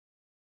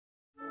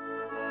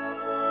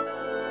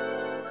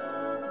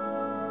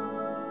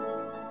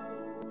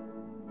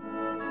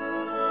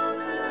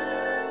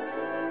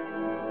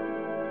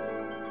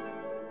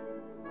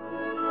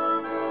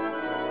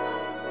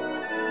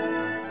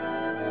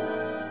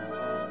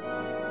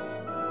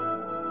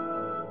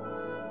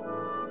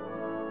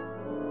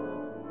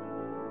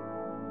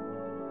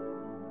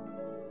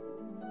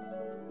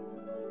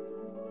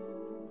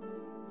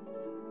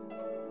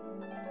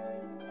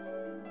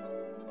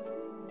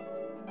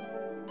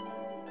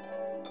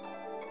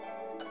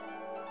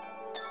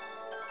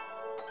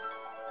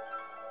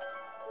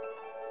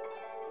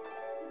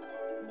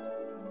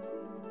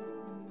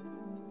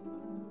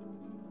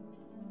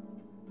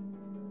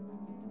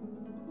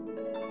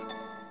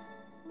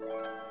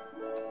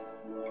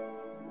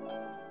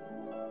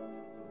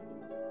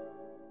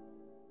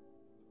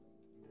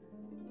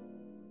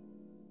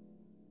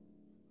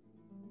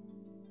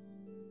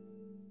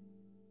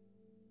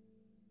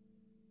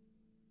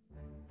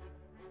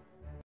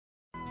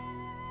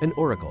An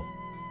oracle.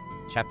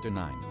 Chapter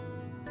 9.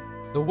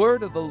 The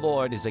word of the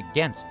Lord is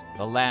against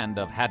the land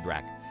of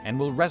Hadrach, and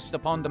will rest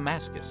upon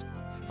Damascus.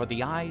 For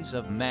the eyes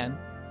of men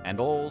and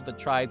all the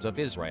tribes of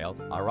Israel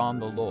are on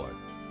the Lord.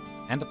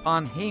 And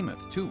upon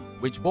Hamath too,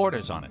 which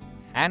borders on it,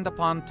 and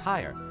upon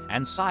Tyre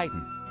and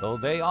Sidon, though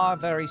they are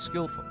very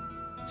skillful.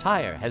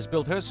 Tyre has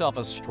built herself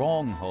a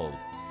stronghold.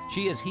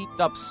 She has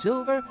heaped up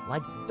silver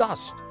like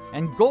dust,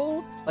 and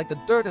gold like the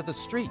dirt of the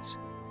streets.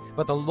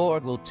 But the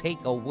Lord will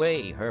take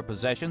away her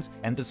possessions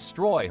and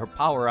destroy her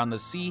power on the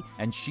sea,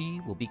 and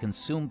she will be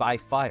consumed by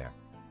fire.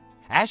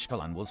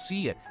 Ashkelon will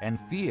see it and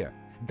fear.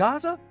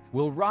 Gaza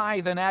will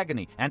writhe in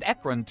agony, and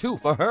Ekron too,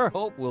 for her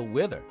hope will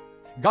wither.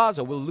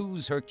 Gaza will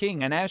lose her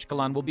king, and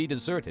Ashkelon will be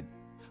deserted.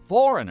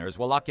 Foreigners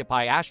will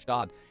occupy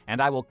Ashdod,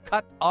 and I will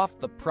cut off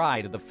the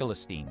pride of the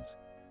Philistines.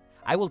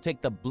 I will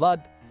take the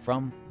blood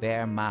from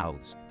their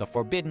mouths, the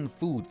forbidden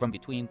food from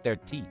between their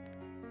teeth.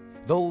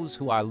 Those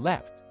who are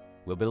left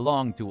will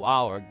belong to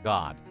our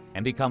God,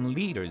 and become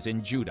leaders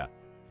in Judah.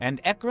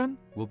 And Ekron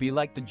will be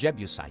like the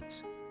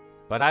Jebusites.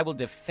 But I will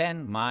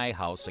defend my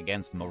house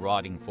against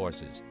marauding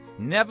forces.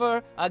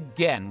 Never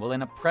again will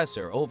an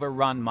oppressor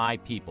overrun my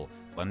people,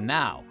 for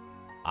now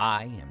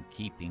I am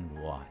keeping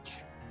watch.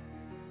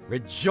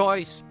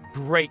 Rejoice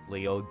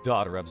greatly, O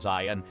daughter of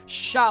Zion.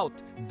 Shout,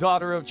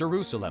 daughter of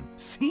Jerusalem.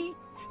 See,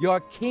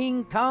 your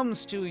king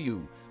comes to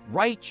you,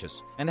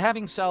 righteous and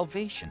having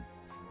salvation,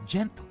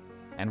 gentle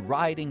and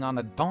riding on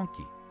a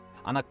donkey,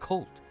 on a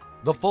colt,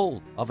 the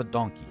foal of a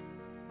donkey.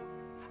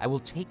 I will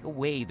take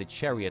away the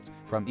chariots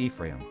from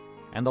Ephraim,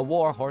 and the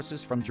war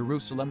horses from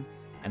Jerusalem,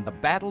 and the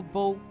battle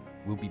bow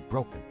will be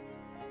broken.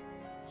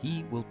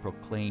 He will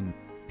proclaim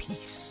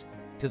peace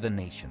to the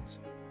nations.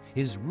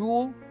 His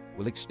rule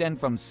will extend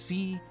from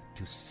sea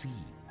to sea,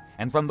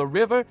 and from the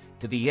river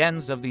to the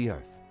ends of the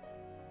earth.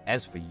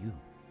 As for you,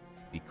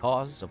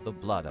 because of the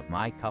blood of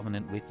my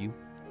covenant with you,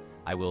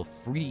 I will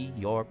free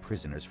your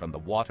prisoners from the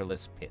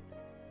waterless pit.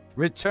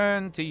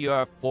 Return to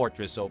your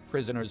fortress, O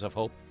prisoners of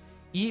hope.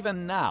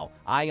 Even now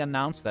I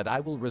announce that I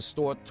will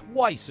restore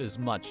twice as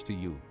much to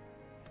you.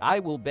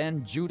 I will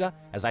bend Judah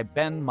as I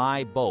bend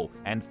my bow,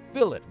 and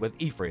fill it with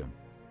Ephraim.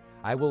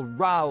 I will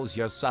rouse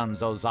your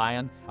sons, O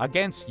Zion,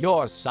 against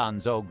your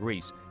sons, O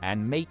Greece,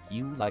 and make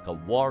you like a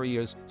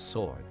warrior's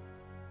sword.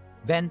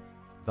 Then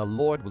the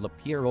Lord will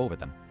appear over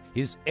them.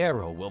 His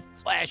arrow will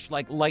flash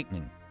like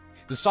lightning.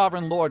 The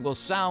sovereign Lord will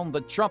sound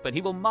the trumpet.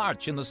 He will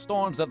march in the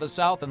storms of the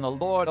south, and the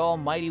Lord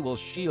Almighty will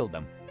shield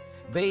them.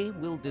 They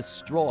will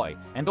destroy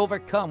and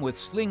overcome with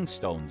sling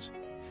stones.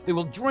 They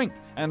will drink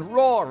and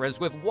roar as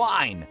with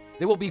wine.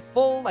 They will be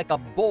full like a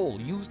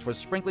bowl used for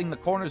sprinkling the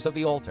corners of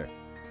the altar.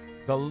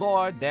 The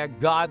Lord their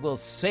God will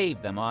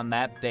save them on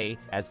that day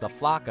as the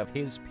flock of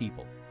his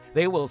people.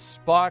 They will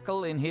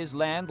sparkle in his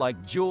land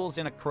like jewels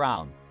in a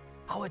crown.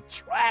 How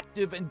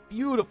attractive and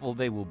beautiful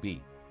they will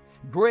be.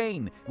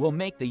 Grain will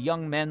make the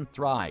young men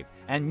thrive,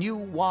 and new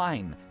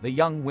wine the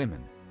young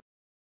women.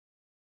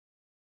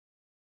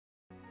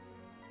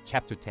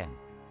 Chapter 10.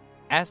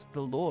 Ask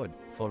the Lord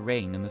for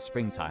rain in the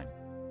springtime.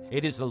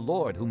 It is the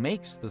Lord who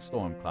makes the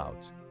storm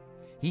clouds.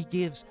 He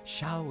gives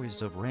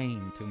showers of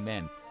rain to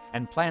men,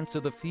 and plants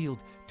of the field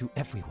to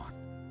everyone.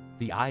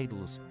 The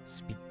idols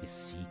speak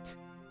deceit.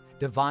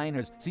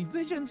 Diviners see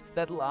visions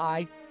that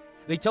lie.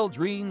 They tell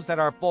dreams that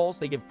are false.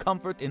 They give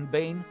comfort in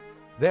vain.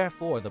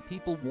 Therefore the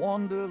people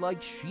wander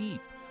like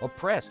sheep,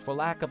 oppressed for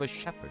lack of a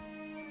shepherd.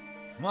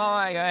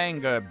 My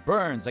anger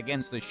burns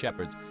against the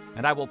shepherds,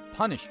 and I will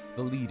punish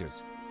the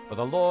leaders. For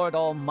the Lord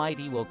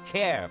Almighty will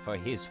care for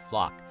his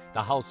flock,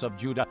 the house of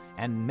Judah,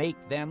 and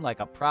make them like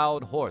a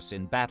proud horse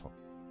in battle.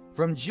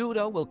 From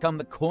Judah will come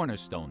the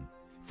cornerstone.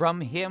 From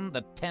him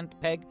the tent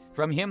peg,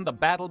 from him the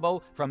battle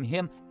bow, from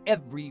him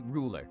every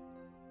ruler.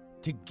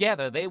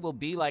 Together they will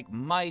be like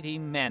mighty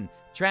men,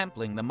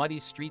 trampling the muddy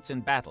streets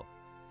in battle.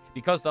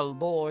 Because the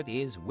Lord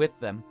is with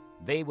them,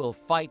 they will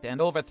fight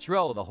and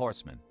overthrow the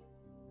horsemen.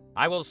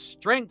 I will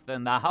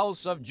strengthen the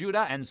house of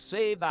Judah and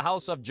save the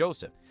house of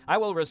Joseph. I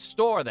will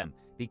restore them,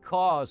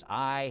 because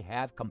I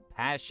have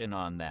compassion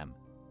on them.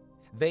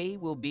 They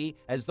will be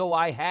as though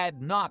I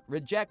had not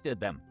rejected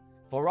them.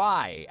 For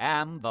I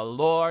am the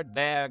Lord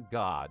their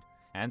God,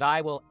 and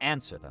I will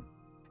answer them.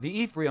 The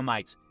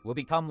Ephraimites will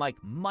become like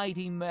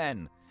mighty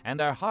men, and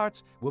their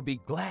hearts will be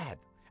glad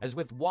as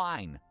with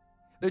wine.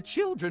 The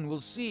children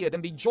will see it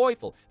and be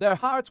joyful. Their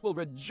hearts will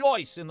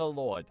rejoice in the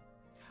Lord.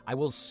 I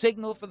will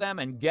signal for them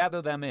and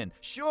gather them in.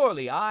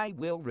 Surely I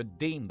will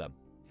redeem them.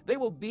 They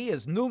will be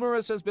as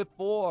numerous as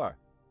before.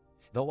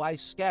 Though I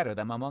scatter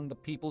them among the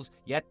peoples,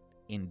 yet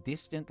in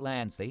distant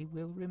lands they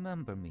will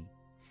remember me.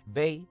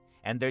 They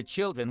and their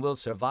children will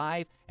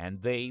survive,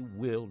 and they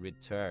will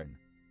return.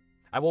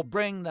 I will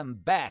bring them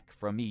back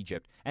from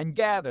Egypt and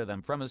gather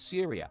them from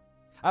Assyria.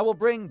 I will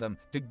bring them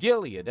to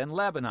Gilead and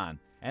Lebanon,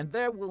 and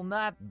there will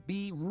not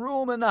be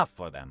room enough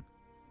for them.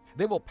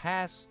 They will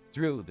pass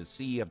through the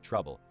sea of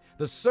trouble.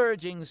 The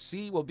surging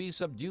sea will be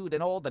subdued,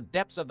 and all the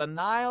depths of the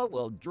Nile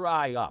will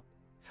dry up.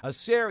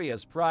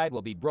 Assyria's pride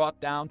will be brought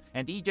down,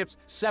 and Egypt's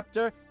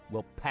scepter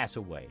will pass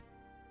away.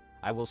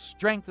 I will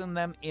strengthen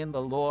them in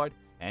the Lord,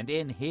 and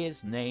in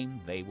his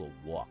name they will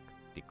walk,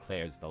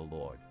 declares the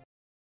Lord.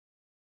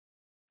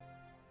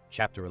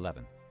 Chapter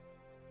 11.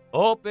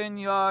 Open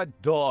your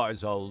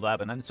doors, O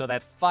Lebanon, so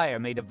that fire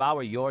may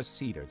devour your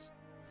cedars.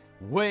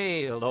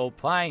 Wail, O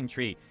pine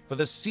tree, for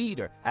the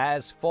cedar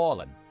has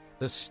fallen.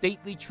 The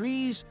stately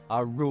trees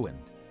are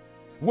ruined.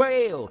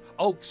 Wail,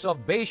 oaks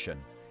of Bashan,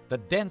 the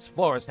dense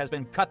forest has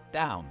been cut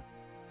down.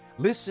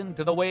 Listen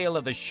to the wail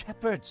of the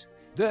shepherds.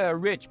 Their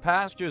rich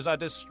pastures are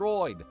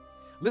destroyed.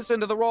 Listen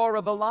to the roar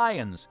of the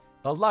lions.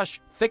 The lush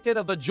thicket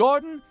of the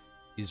Jordan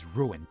is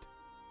ruined.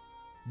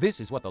 This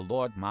is what the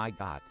Lord my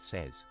God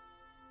says.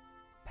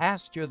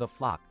 Pasture the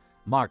flock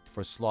marked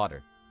for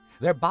slaughter.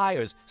 Their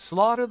buyers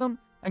slaughter them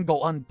and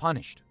go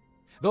unpunished.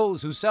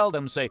 Those who sell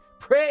them say,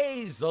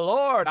 "Praise the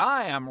Lord,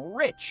 I am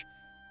rich."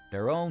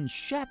 Their own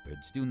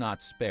shepherds do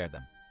not spare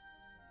them.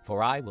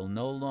 For I will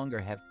no longer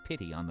have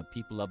pity on the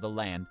people of the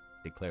land,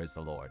 declares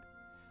the Lord.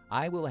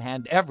 I will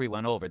hand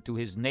everyone over to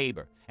his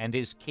neighbor and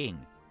his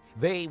king.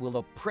 They will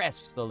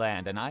oppress the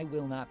land, and I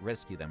will not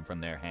rescue them from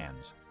their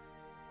hands.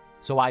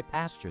 So I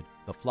pastured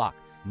the flock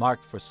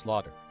marked for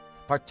slaughter,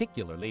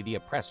 particularly the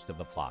oppressed of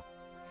the flock.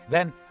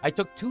 Then I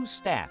took 2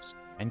 staffs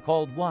and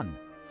called one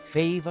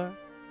Favor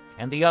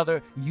and the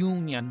other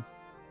Union,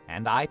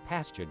 and I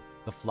pastured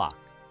the flock.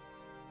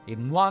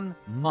 In 1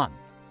 month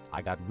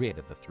I got rid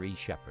of the 3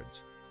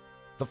 shepherds.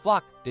 The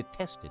flock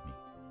detested me,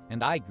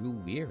 and I grew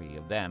weary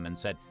of them and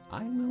said,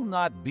 I will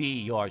not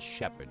be your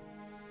shepherd.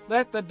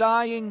 Let the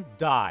dying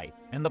die,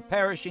 and the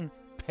perishing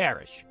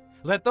perish.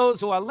 Let those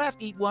who are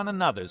left eat one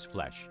another's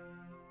flesh.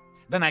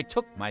 Then I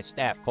took my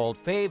staff called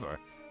Favor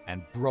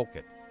and broke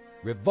it,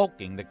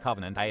 revoking the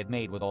covenant I had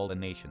made with all the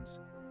nations.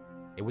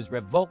 It was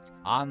revoked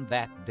on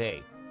that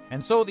day,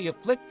 and so the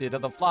afflicted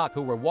of the flock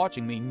who were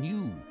watching me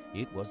knew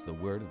it was the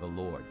word of the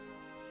Lord.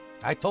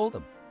 I told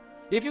them,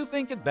 if you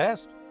think it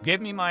best,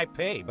 give me my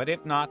pay, but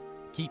if not,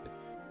 keep it.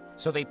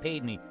 So they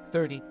paid me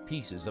 30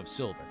 pieces of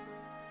silver.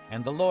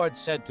 And the Lord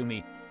said to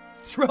me,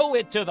 throw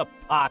it to the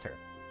potter,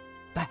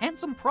 the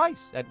handsome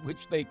price at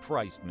which they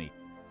priced me.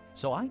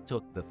 So I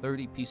took the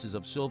 30 pieces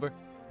of silver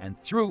and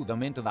threw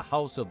them into the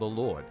house of the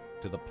Lord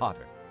to the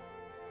potter.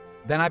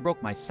 Then I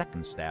broke my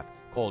second staff,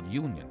 called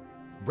Union,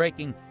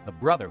 breaking the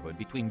brotherhood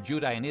between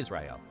Judah and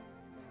Israel.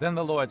 Then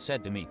the Lord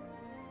said to me,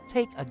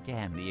 take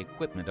again the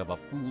equipment of a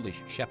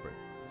foolish shepherd,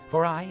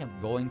 for I am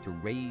going to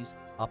raise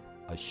up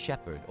a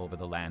shepherd over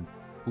the land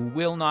who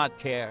will not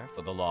care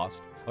for the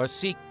lost, or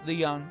seek the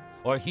young,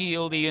 or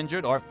heal the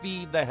injured, or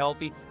feed the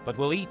healthy, but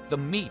will eat the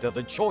meat of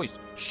the choice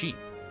sheep,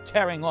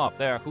 tearing off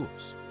their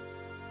hoofs.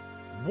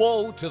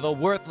 Woe to the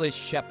worthless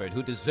shepherd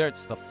who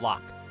deserts the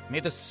flock. May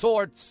the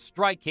sword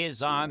strike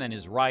his arm and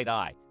his right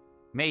eye.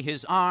 May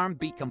his arm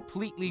be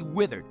completely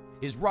withered,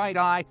 his right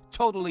eye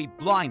totally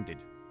blinded.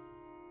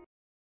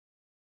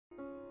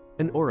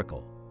 An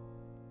oracle.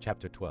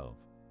 Chapter 12.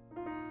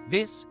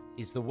 This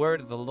is the word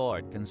of the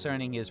Lord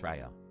concerning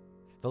Israel.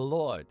 The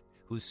Lord,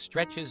 who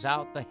stretches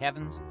out the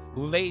heavens,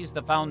 who lays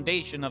the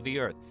foundation of the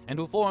earth, and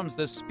who forms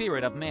the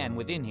spirit of man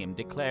within him,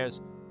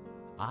 declares,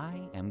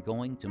 I am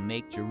going to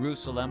make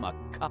Jerusalem a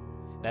cup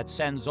that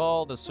sends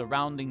all the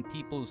surrounding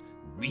peoples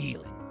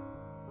reeling.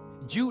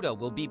 Judah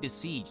will be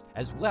besieged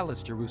as well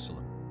as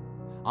Jerusalem.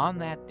 On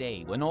that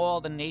day, when all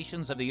the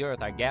nations of the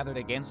earth are gathered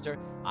against her,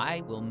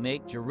 I will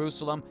make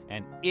Jerusalem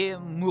an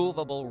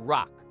immovable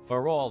rock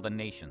for all the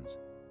nations.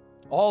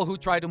 All who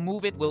try to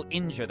move it will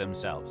injure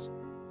themselves.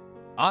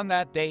 On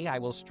that day I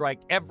will strike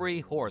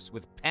every horse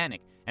with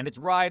panic and its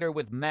rider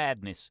with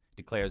madness,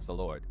 declares the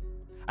Lord.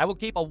 I will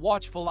keep a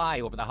watchful eye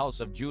over the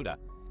house of Judah,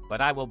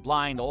 but I will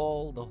blind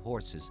all the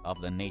horses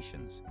of the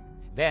nations.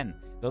 Then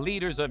the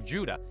leaders of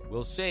Judah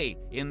will say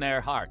in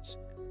their hearts,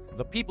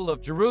 the people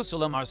of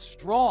Jerusalem are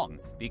strong,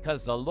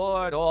 because the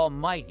Lord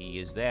Almighty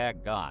is their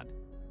God.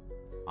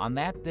 On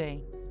that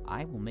day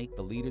I will make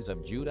the leaders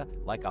of Judah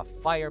like a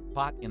fire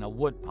pot in a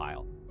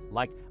woodpile,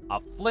 like a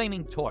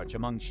flaming torch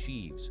among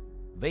sheaves.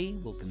 They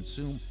will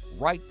consume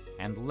right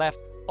and left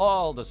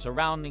all the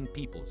surrounding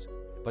peoples,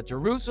 but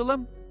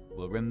Jerusalem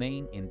will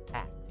remain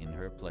intact in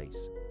her place.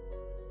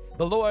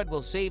 The Lord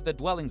will save the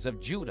dwellings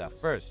of Judah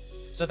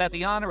first, so that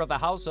the honor of the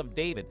house of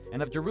David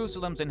and of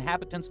Jerusalem's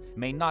inhabitants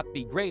may not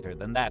be greater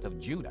than that of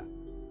Judah.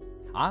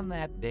 On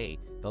that day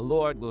the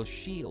Lord will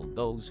shield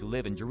those who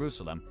live in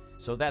Jerusalem,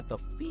 so that the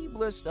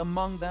feeblest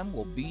among them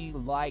will be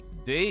like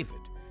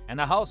David, and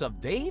the house of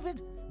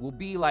David will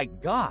be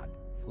like God,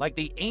 like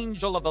the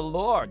angel of the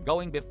Lord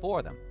going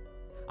before them.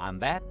 On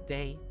that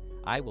day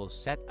I will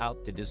set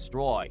out to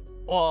destroy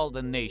all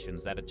the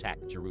nations that attack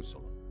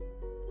Jerusalem.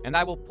 And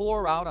I will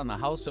pour out on the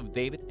house of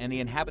David and the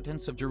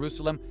inhabitants of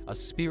Jerusalem a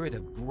spirit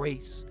of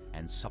grace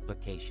and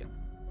supplication.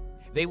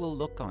 They will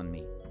look on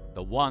me,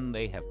 the one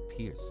they have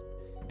pierced,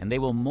 and they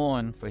will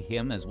mourn for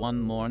him as one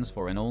mourns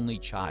for an only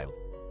child,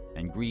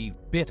 and grieve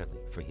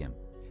bitterly for him,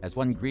 as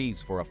one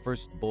grieves for a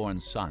firstborn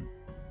son.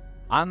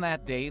 On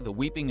that day the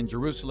weeping in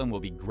Jerusalem will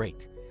be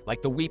great,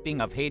 like the weeping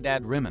of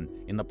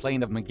Hadad-rimmon in the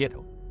plain of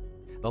Megiddo.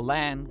 The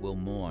land will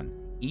mourn,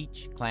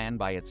 each clan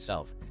by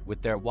itself,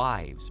 with their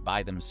wives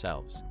by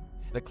themselves.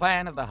 The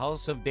clan of the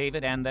house of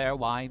David and their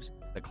wives,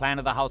 the clan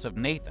of the house of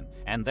Nathan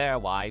and their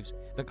wives,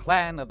 the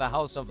clan of the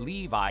house of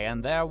Levi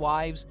and their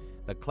wives,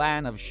 the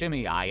clan of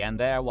Shimei and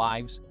their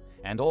wives,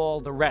 and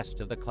all the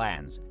rest of the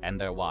clans and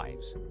their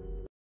wives.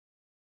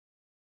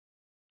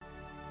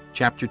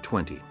 Chapter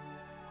 20.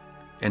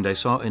 And I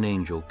saw an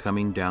angel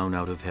coming down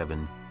out of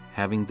heaven,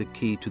 having the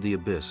key to the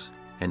abyss,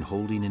 and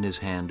holding in his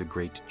hand a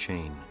great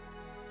chain.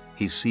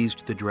 He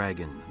seized the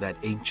dragon, that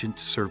ancient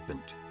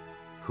serpent,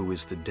 who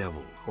is the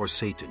devil, or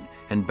Satan,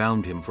 and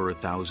bound him for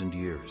 1,000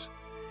 years.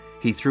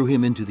 He threw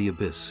him into the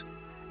abyss,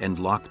 and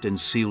locked and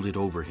sealed it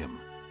over him,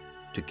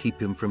 to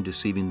keep him from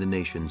deceiving the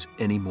nations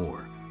any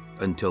more,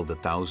 until the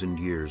 1,000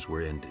 years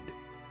were ended.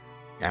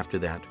 After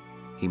that,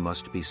 he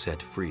must be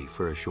set free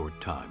for a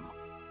short time.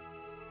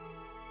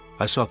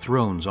 I saw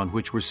thrones on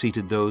which were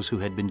seated those who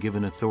had been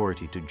given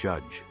authority to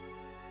judge.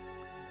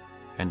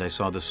 And I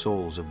saw the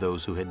souls of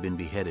those who had been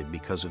beheaded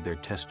because of their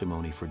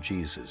testimony for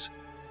Jesus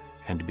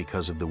and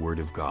because of the word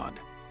of God.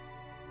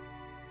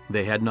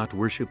 They had not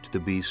worshipped the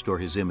beast or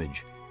his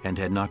image, and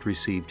had not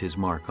received his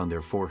mark on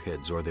their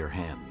foreheads or their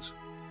hands.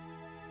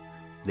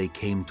 They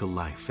came to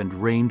life and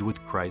reigned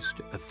with Christ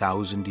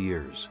 1,000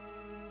 years.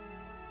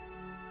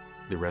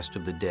 The rest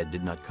of the dead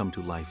did not come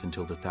to life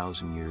until the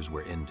 1,000 years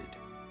were ended.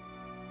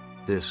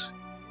 This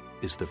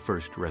is the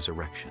first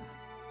resurrection.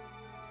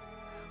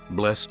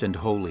 Blessed and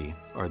holy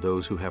are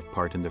those who have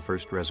part in the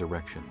first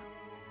resurrection.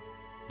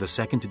 The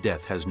second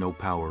death has no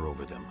power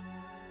over them,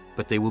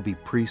 but they will be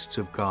priests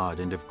of God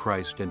and of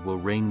Christ, and will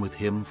reign with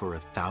him for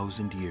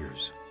 1,000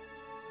 years.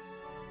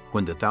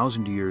 When the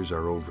 1,000 years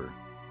are over,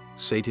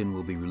 Satan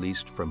will be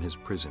released from his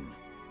prison,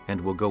 and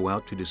will go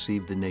out to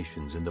deceive the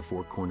nations in the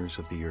four corners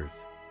of the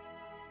earth,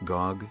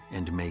 Gog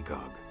and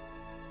Magog,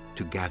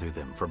 to gather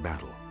them for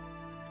battle.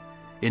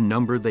 In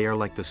number they are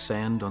like the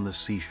sand on the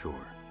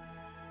seashore.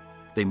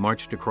 They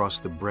marched across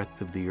the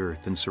breadth of the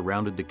earth and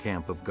surrounded the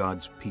camp of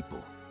God's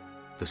people,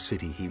 the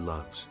city he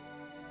loves.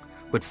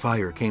 But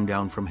fire came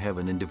down from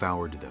heaven and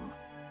devoured them.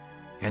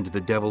 And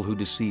the devil who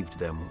deceived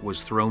them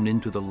was thrown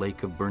into the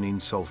lake of burning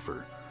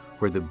sulfur,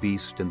 where the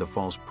beast and the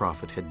false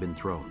prophet had been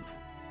thrown.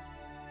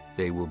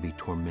 They will be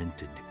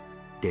tormented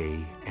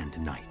day and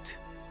night,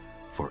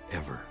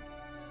 forever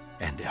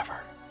and ever.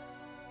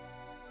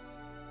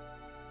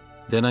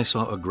 Then I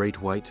saw a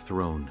great white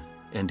throne,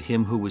 and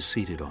him who was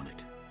seated on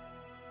it.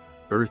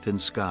 Earth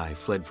and sky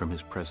fled from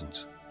his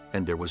presence,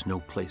 and there was no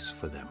place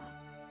for them.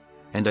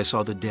 And I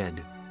saw the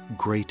dead,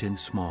 great and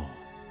small,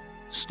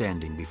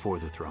 standing before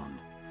the throne,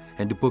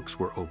 and books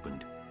were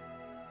opened.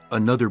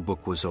 Another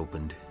book was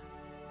opened,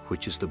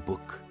 which is the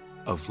book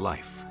of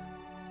life.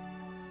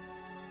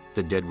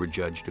 The dead were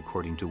judged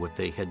according to what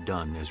they had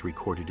done, as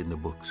recorded in the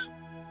books.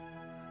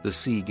 The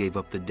sea gave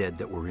up the dead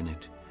that were in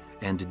it,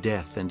 and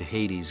death and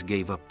Hades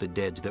gave up the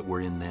dead that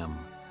were in them,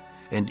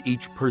 and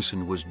each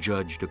person was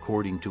judged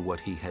according to what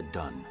he had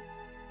done.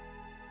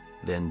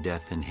 Then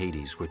death and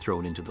Hades were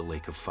thrown into the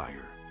lake of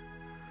fire.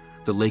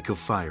 The lake of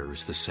fire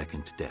is the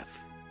second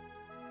death.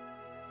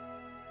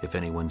 If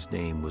anyone's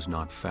name was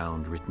not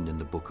found written in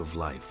the book of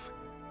life,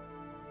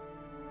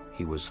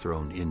 he was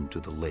thrown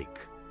into the lake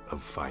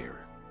of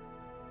fire.